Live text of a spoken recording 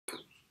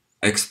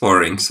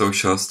Exploring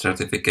social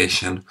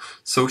stratification.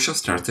 Social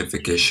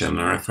stratification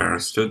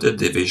refers to the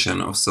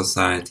division of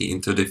society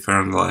into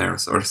different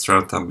layers or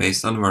strata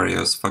based on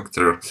various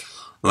factors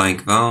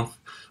like wealth,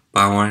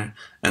 power,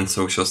 and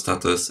social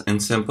status.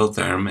 In simple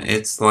terms,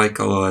 it's like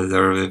a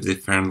ladder with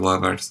different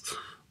levels,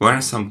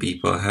 where some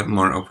people have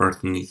more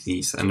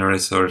opportunities and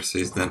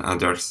resources than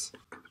others.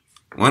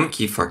 One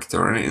key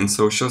factor in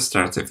social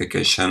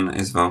stratification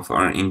is wealth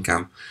or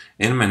income.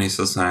 In many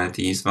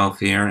societies,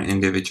 wealthier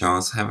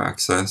individuals have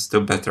access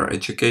to better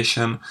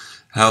education,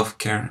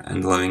 healthcare,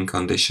 and living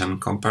conditions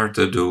compared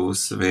to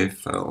those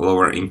with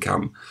lower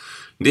income.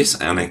 This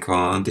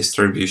unequal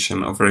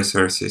distribution of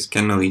resources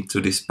can lead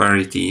to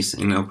disparities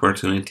in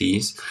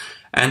opportunities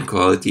and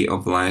quality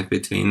of life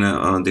between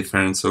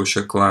different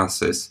social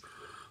classes.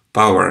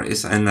 Power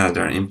is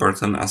another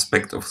important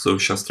aspect of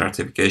social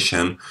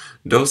stratification.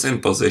 Those in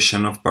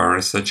position of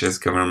power, such as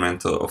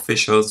governmental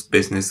officials,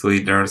 business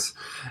leaders,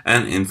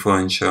 and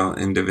influential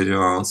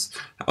individuals,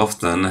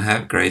 often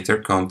have greater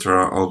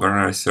control over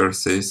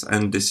resources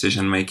and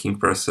decision-making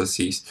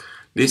processes.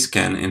 This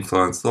can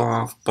influence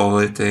law,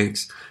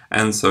 politics,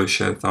 and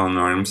societal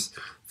norms,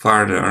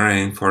 further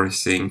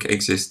reinforcing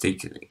existing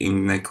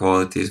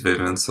inequalities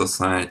within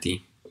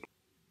society.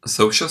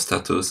 Social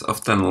status,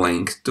 often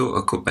linked to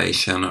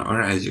occupation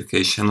or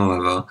education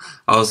level,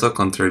 also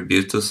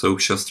contribute to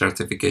social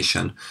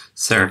stratification.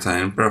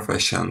 Certain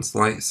professions,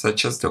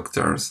 such as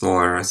doctors,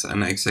 lawyers,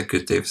 and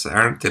executives,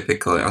 are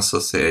typically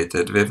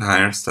associated with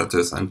higher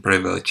status and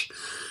privilege,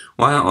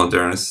 while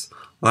others,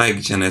 like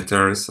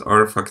janitors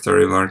or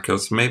factory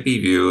workers, may be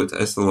viewed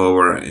as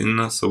lower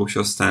in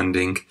social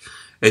standing.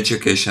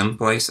 Education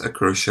plays a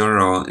crucial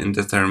role in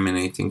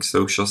determining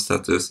social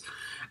status,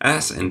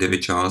 as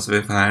individuals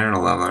with higher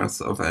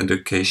levels of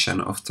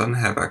education often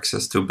have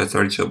access to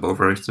better job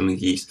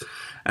opportunities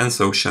and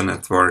social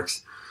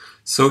networks.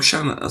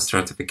 Social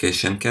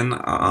stratification can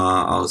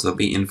also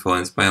be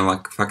influenced by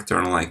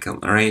factors like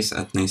race,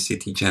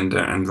 ethnicity, gender,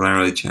 and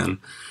religion.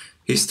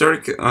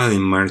 Historically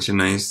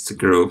marginalized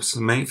groups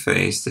may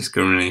face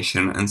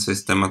discrimination and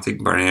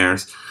systematic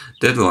barriers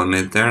that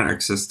limit their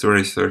access to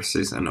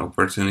resources and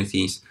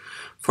opportunities.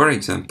 For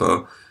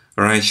example,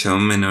 racial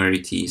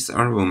minorities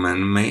or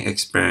women may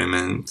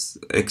experience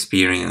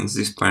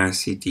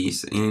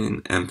disparities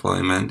in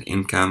employment,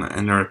 income,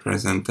 and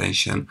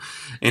representation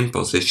in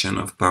position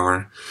of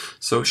power.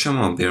 Social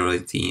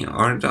mobility,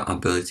 or the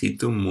ability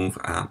to move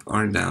up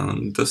or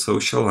down the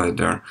social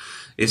ladder,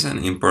 is an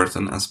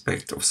important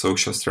aspect of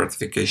social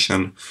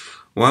stratification.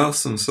 While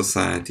some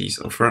societies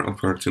offer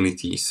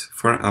opportunities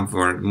for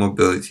upward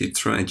mobility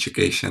through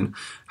education,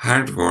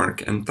 hard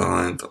work, and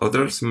talent,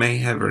 others may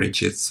have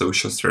rigid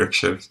social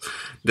structures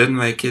that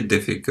make it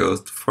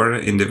difficult for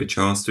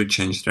individuals to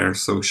change their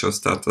social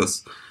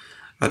status.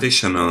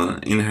 Additional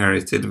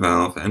inherited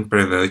wealth and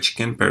privilege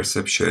can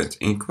perpetuate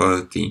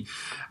inequality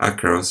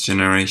across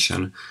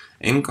generations.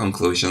 In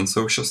conclusion,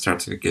 social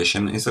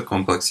stratification is a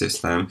complex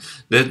system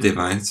that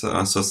divides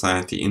a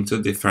society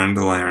into different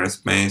layers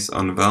based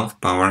on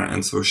wealth, power,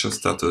 and social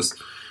status.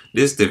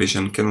 This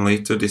division can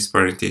lead to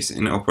disparities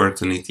in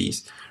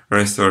opportunities,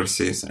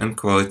 resources, and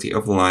quality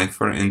of life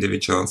for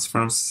individuals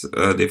from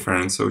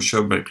different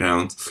social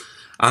backgrounds.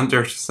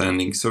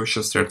 Understanding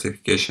social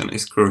stratification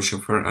is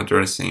crucial for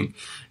addressing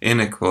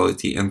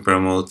inequality and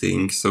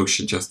promoting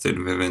social justice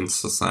within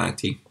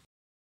society.